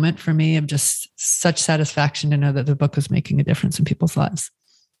was a moment for me of just such satisfaction to know that the book was making a difference in people's lives.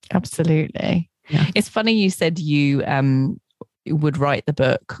 Absolutely. Yeah. It's funny you said you would write the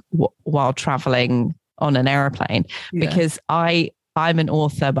book while traveling on an airplane, because I I'm an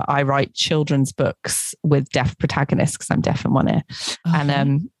author, but I write children's books with deaf protagonists because I'm deaf in one ear.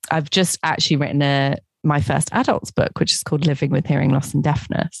 And I've just actually written my first adult's book, which is called Living with Hearing Loss and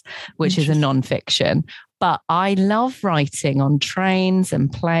Deafness, which is a nonfiction. But I love writing on trains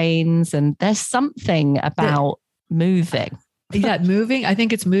and planes, and there's something about moving. Yeah, moving. I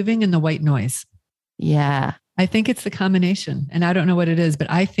think it's moving in the white noise. Yeah. I think it's the combination, and I don't know what it is,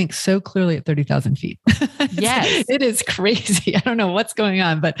 but I think so clearly at 30,000 feet. Yes. It is crazy. I don't know what's going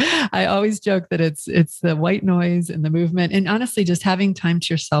on, but I always joke that it's the white noise and the movement, and honestly, just having time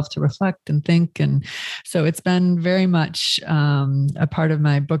to yourself to reflect and think. And so it's been very much a part of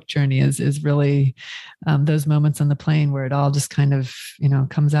my book journey is really those moments on the plane where it all just kind of,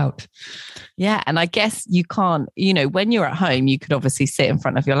 comes out. Yeah. And I guess you can't, when you're at home, you could obviously sit in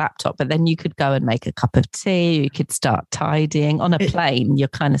front of your laptop, but then you could go and make a cup of tea. You could start tidying. On a plane, you're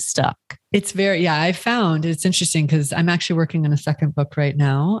kind of stuck. It's I found it's interesting because I'm actually working on a second book right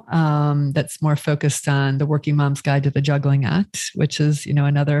now that's more focused on the working mom's guide to the juggling act, which is,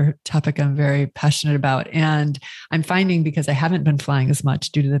 another topic I'm very passionate about. And I'm finding, because I haven't been flying as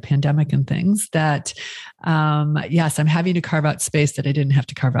much due to the pandemic and things, that yes, I'm having to carve out space that I didn't have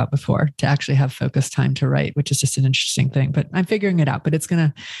to carve out before to actually have focused time to write, which is just an interesting thing. But I'm figuring it out. But it's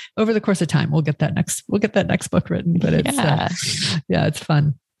gonna, over the course of time, we'll get that next book written. But it's it's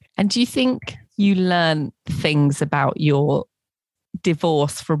fun. And do you think you learn things about your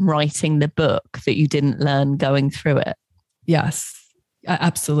divorce from writing the book that you didn't learn going through it? Yes,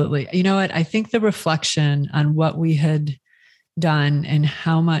 absolutely. You know what? I think the reflection on what we had done and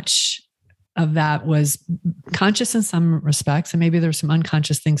how much of that was conscious in some respects, and maybe there's some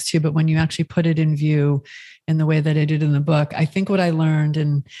unconscious things too, but when you actually put it in view in the way that I did in the book, I think what I learned,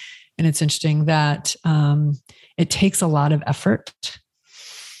 and it's interesting that it takes a lot of effort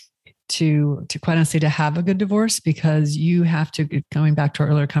to quite honestly, to have a good divorce, because you have to, going back to our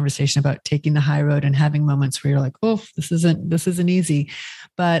earlier conversation about taking the high road and having moments where you're like, oh, this isn't easy.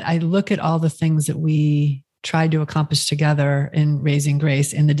 But I look at all the things that we tried to accomplish together in raising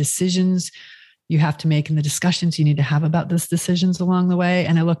Grace, and the decisions you have to make and the discussions you need to have about those decisions along the way.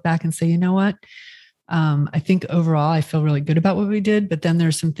 And I look back and say, you know what? I think overall, I feel really good about what we did, but then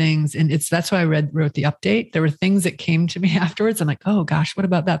there's some things, and that's why I wrote the update. There were things that came to me afterwards. I'm like, oh gosh, what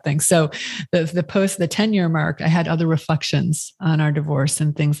about that thing? So the 10-year mark, I had other reflections on our divorce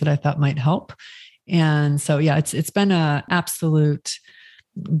and things that I thought might help. And so, yeah, it's been an absolute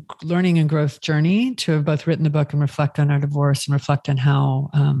learning and growth journey to have both written the book and reflect on our divorce and reflect on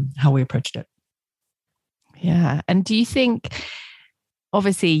how we approached it. Yeah. And do you think,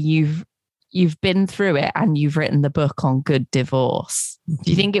 obviously you've been through it and you've written the book on good divorce.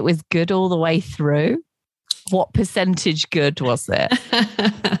 Do you think it was good all the way through? What percentage good was it?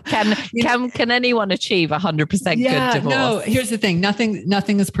 Can anyone achieve 100% good divorce? No, here's the thing.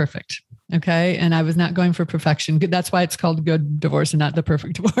 Nothing is perfect. Okay. And I was not going for perfection. That's why it's called good divorce and not the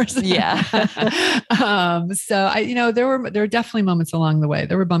perfect divorce. Yeah. So there were definitely moments along the way.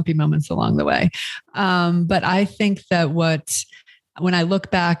 There were bumpy moments along the way. But I think that when I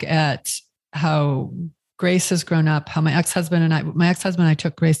look back at how Grace has grown up, how my ex-husband and I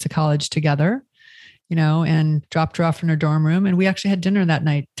took Grace to college together, and dropped her off in her dorm room. And we actually had dinner that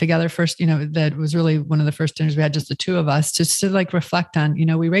night together first, that was really one of the first dinners we had, just the two of us, just to reflect on,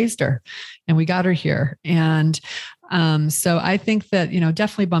 we raised her and we got her here. And so I think that,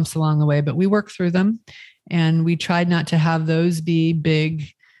 definitely bumps along the way, but we worked through them, and we tried not to have those be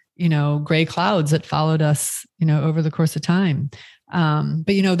big, gray clouds that followed us, over the course of time. But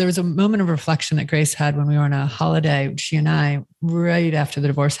there was a moment of reflection that Grace had when we were on a holiday, she and I, right after the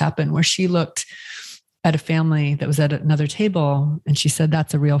divorce happened, where she looked at a family that was at another table and she said,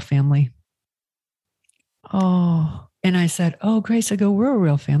 "That's a real family." Oh, and I said, "Oh, Grace," I go, "We're a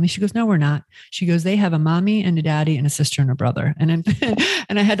real family." She goes, "No, we're not." She goes, "They have a mommy and a daddy and a sister and a brother." And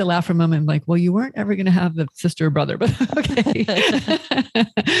and I had to laugh for a moment. I'm like, well, you weren't ever going to have the sister or brother, but okay.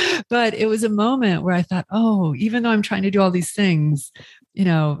 But it was a moment where I thought, oh, even though I'm trying to do all these things,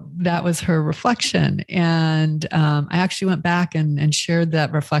 that was her reflection. And I actually went back and shared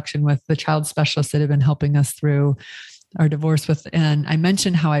that reflection with the child specialists that have been helping us through our divorce and I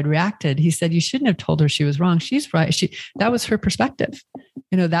mentioned how I'd reacted. He said, "You shouldn't have told her she was wrong. She's right. That was her perspective.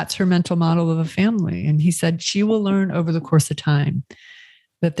 That's her mental model of a family." And he said, "She will learn over the course of time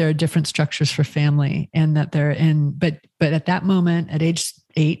that there are different structures for family, and that they're in, but at that moment, at age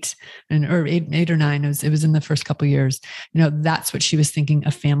 8 or 8 or 9, it was in the first couple of years, that's what she was thinking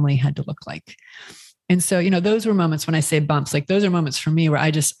a family had to look like." And so, those were moments when I say bumps, like those are moments for me where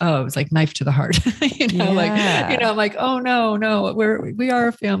I just, it was like knife to the heart, I'm like, oh no, we are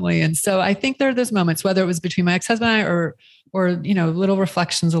a family. And so I think there are those moments, whether it was between my ex-husband and I or little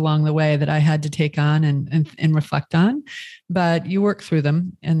reflections along the way that I had to take on and reflect on, but you work through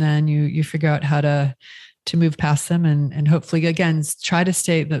them and then you figure out how to move past them and hopefully again, try to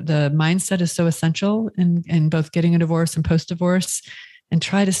stay the mindset is so essential in both getting a divorce and post-divorce, and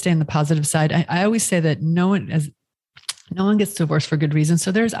try to stay on the positive side. I always say that no one gets divorced for good reason.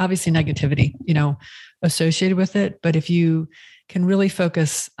 So there's obviously negativity, associated with it. But if you can really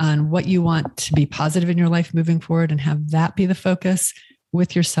focus on what you want to be positive in your life moving forward and have that be the focus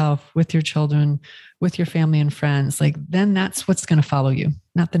with yourself, with your children, with your family and friends, then that's what's going to follow you,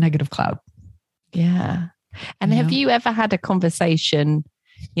 not the negative cloud. Yeah. And have you ever had a conversation,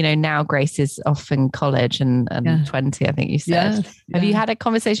 now Grace is off in college and 20, I think you said. Yes, have you had a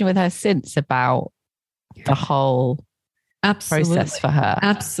conversation with her since about the whole process for her?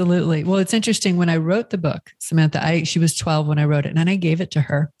 Absolutely. Well, it's interesting. When I wrote the book, Samantha, she was 12 when I wrote it, and I gave it to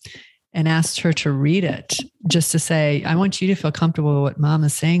her and asked her to read it just to say, I want you to feel comfortable with what mom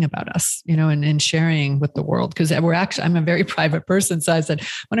is saying about us, and sharing with the world. Cause I'm a very private person. So I said, I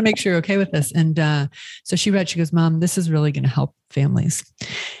want to make sure you're okay with this. And so she goes, Mom, this is really going to help families.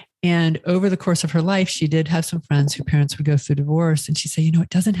 And over the course of her life, she did have some friends whose parents would go through divorce. And she'd say, it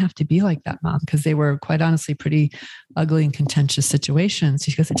doesn't have to be like that, Mom, because they were quite honestly pretty ugly and contentious situations.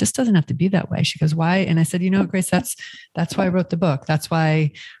 She goes, it just doesn't have to be that way. She goes, why? And I said, Grace, that's why I wrote the book. That's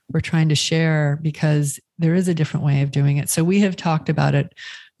why we're trying to share, because there is a different way of doing it. So we have talked about it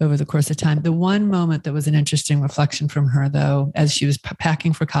over the course of time. The one moment that was an interesting reflection from her, though, as she was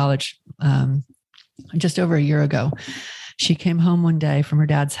packing for college just over a year ago, she came home one day from her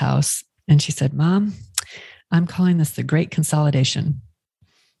dad's house and she said, Mom, I'm calling this the Great Consolidation.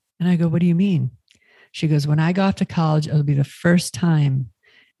 And I go, what do you mean? She goes, when I go off to college, it'll be the first time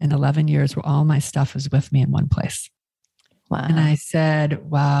in 11 years where all my stuff is with me in one place. Wow. And I said,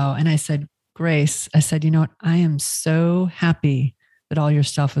 wow. And I said, Grace, I said, what? I am so happy that all your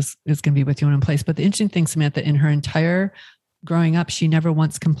stuff is going to be with you in one place. But the interesting thing, Samantha, in her entire growing up, she never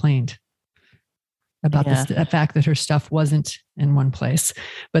once complained about the fact that her stuff wasn't in one place.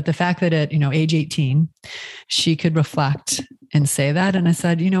 But the fact that at, age 18, she could reflect and say that. And I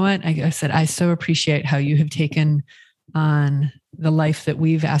said, you know what? I said, I so appreciate how you have taken on the life that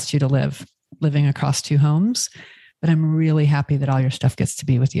we've asked you to live, living across two homes. But I'm really happy that all your stuff gets to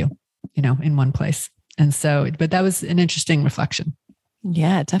be with you, in one place. And so, but that was an interesting reflection.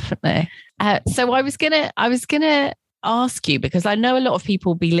 Yeah, definitely. So I was gonna ask you, because I know a lot of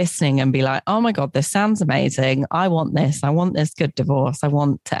people be listening and be like, oh my God, this sounds amazing. I want this good divorce. I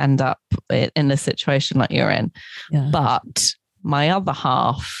want to end up in a situation like you're in. Yeah. But my other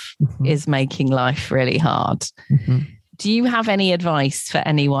half is making life really hard. Do you have any advice for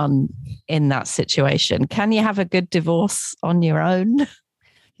anyone in that situation? Can you have a good divorce on your own?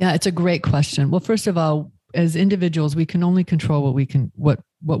 Yeah, it's a great question. Well, first of all, as individuals, we can only control what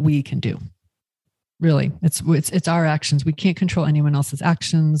we can do. Really, it's our actions. We can't control anyone else's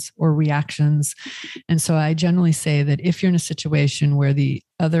actions or reactions. And so I generally say that if you're in a situation where the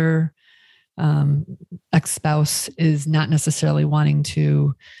other ex-spouse is not necessarily wanting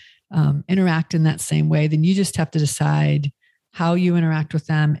to interact in that same way, then you just have to decide how you interact with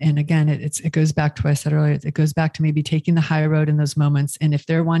them. And again, it goes back to what I said earlier. It goes back to maybe taking the high road in those moments. And if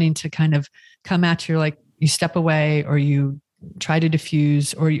they're wanting to kind of come at you, like you step away or you try to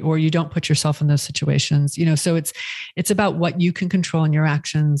diffuse or you don't put yourself in those situations, so it's about what you can control in your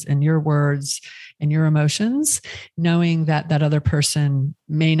actions and your words and your emotions, knowing that that other person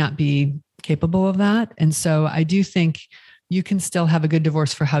may not be capable of that. And so I do think you can still have a good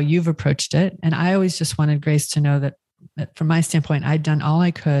divorce for how you've approached it. And I always just wanted Grace to know that from my standpoint, I'd done all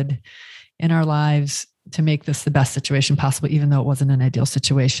I could in our lives to make this the best situation possible, even though it wasn't an ideal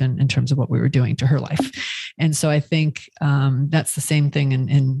situation in terms of what we were doing to her life. And so I think that's the same thing.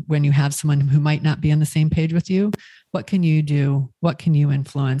 And when you have someone who might not be on the same page with you, what can you do? What can you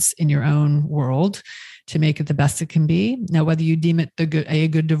influence in your own world to make it the best it can be? Now, whether you deem it a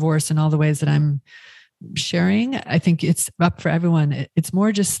good divorce in all the ways that I'm sharing, I think it's up for everyone. It's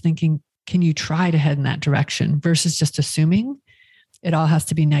more just thinking, can you try to head in that direction versus just assuming it all has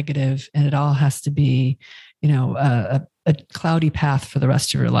to be negative and it all has to be, a cloudy path for the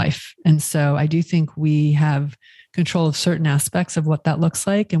rest of your life. And so I do think we have control of certain aspects of what that looks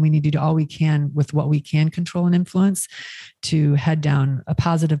like. And we need to do all we can with what we can control and influence to head down a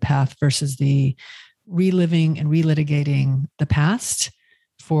positive path versus the reliving and relitigating the past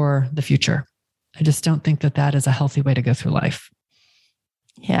for the future. I just don't think that is a healthy way to go through life.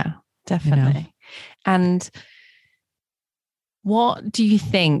 Yeah, definitely. And what do you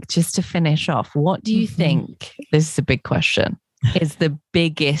think, just to finish off, what do you think, this is a big question, is the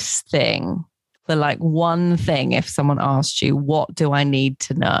biggest thing, the like one thing, if someone asked you, what do I need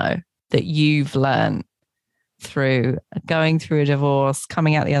to know that you've learned through going through a divorce,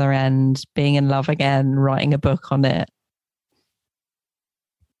 coming out the other end, being in love again, writing a book on it?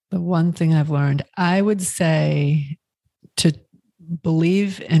 The one thing I've learned, I would say to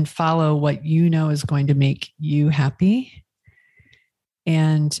believe and follow what you know is going to make you happy,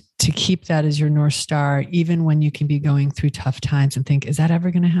 and to keep that as your North Star, even when you can be going through tough times and think, is that ever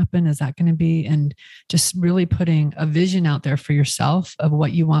going to happen? Is that going to be? And just really putting a vision out there for yourself of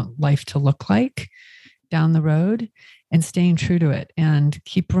what you want life to look like down the road, and staying true to it, and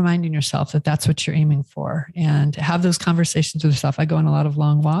keep reminding yourself that that's what you're aiming for, and have those conversations with yourself. I go on a lot of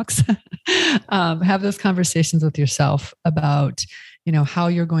long walks. Have those conversations with yourself about, how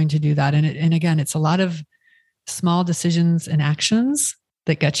you're going to do that. And again, it's a lot of small decisions and actions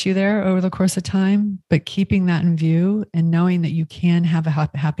that get you there over the course of time, but keeping that in view and knowing that you can have a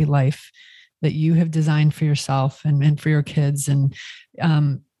happy life that you have designed for yourself and for your kids. And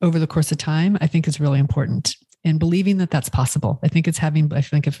over the course of time, I think is really important. And believing that that's possible. I think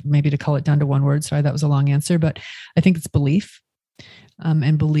if maybe to call it down to one word, sorry, that was a long answer, but I think it's belief.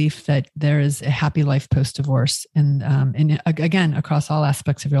 And belief that there is a happy life post-divorce, and again, across all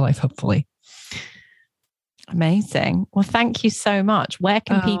aspects of your life, hopefully. Amazing. Well, thank you so much. Where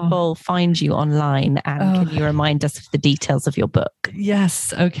can people find you online? And can you remind us of the details of your book?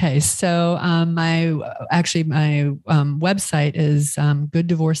 Yes. Okay. So my website is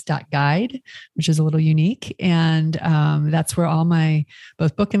gooddivorce.guide, which is a little unique. And that's where all my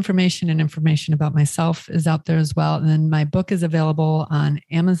both book information and information about myself is out there as well. And then my book is available on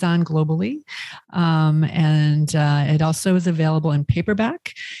Amazon globally. And it also is available in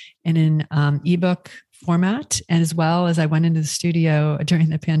paperback and in ebook format, and as well as I went into the studio during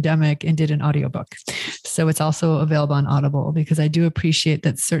the pandemic and did an audiobook. So it's also available on Audible, because I do appreciate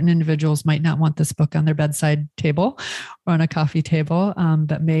that certain individuals might not want this book on their bedside table or on a coffee table,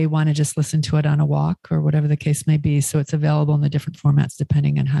 but may want to just listen to it on a walk or whatever the case may be. So it's available in the different formats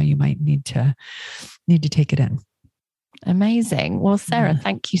depending on how you might need to take it in. Amazing. Well, Sarah,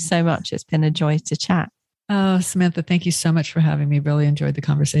 thank you so much. It's been a joy to chat. Oh, Samantha, thank you so much for having me. Really enjoyed the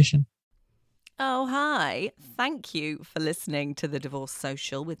conversation. Oh, hi. Thank you for listening to The Divorce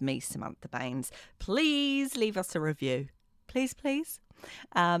Social with me, Samantha Baines. Please leave us a review. Please, please.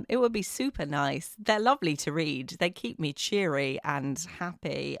 It would be super nice. They're lovely to read. They keep me cheery and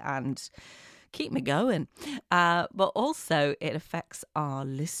happy and keep me going. But also it affects our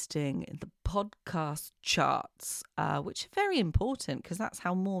listing in the podcast charts, which are very important because that's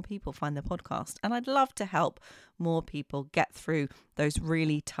how more people find the podcast. And I'd love to help more people get through those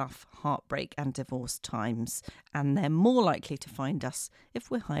really tough heartbreak and divorce times. And they're more likely to find us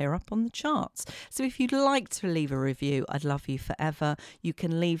if we're higher up on the charts. So if you'd like to leave a review, I'd love you forever. You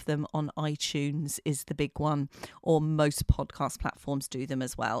can leave them on iTunes is the big one, or most podcast platforms do them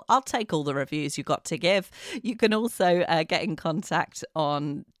as well. I'll take all the reviews you've got to give. You can also get in contact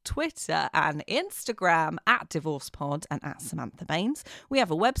on Twitter and Instagram at DivorcePod and at Samantha Baines. We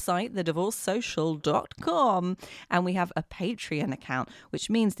have a website, thedivorcesocial.com, and we have a Patreon account, which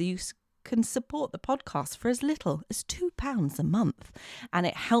means that you can support the podcast for as little as £2 a month, and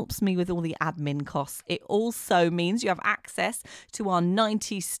it helps me with all the admin costs. It also means you have access to our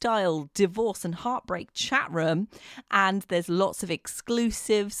 90s style divorce and heartbreak chat room, and there's lots of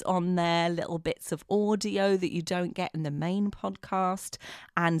exclusives on there, little bits of audio that you don't get in the main podcast,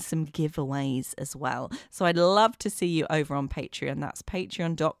 and some giveaways as well. So I'd love to see you over on Patreon. That's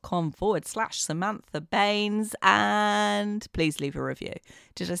patreon.com/Samantha Baines, and please leave a review.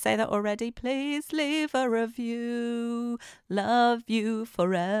 Did I say that already? Please leave a review. Love you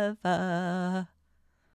forever.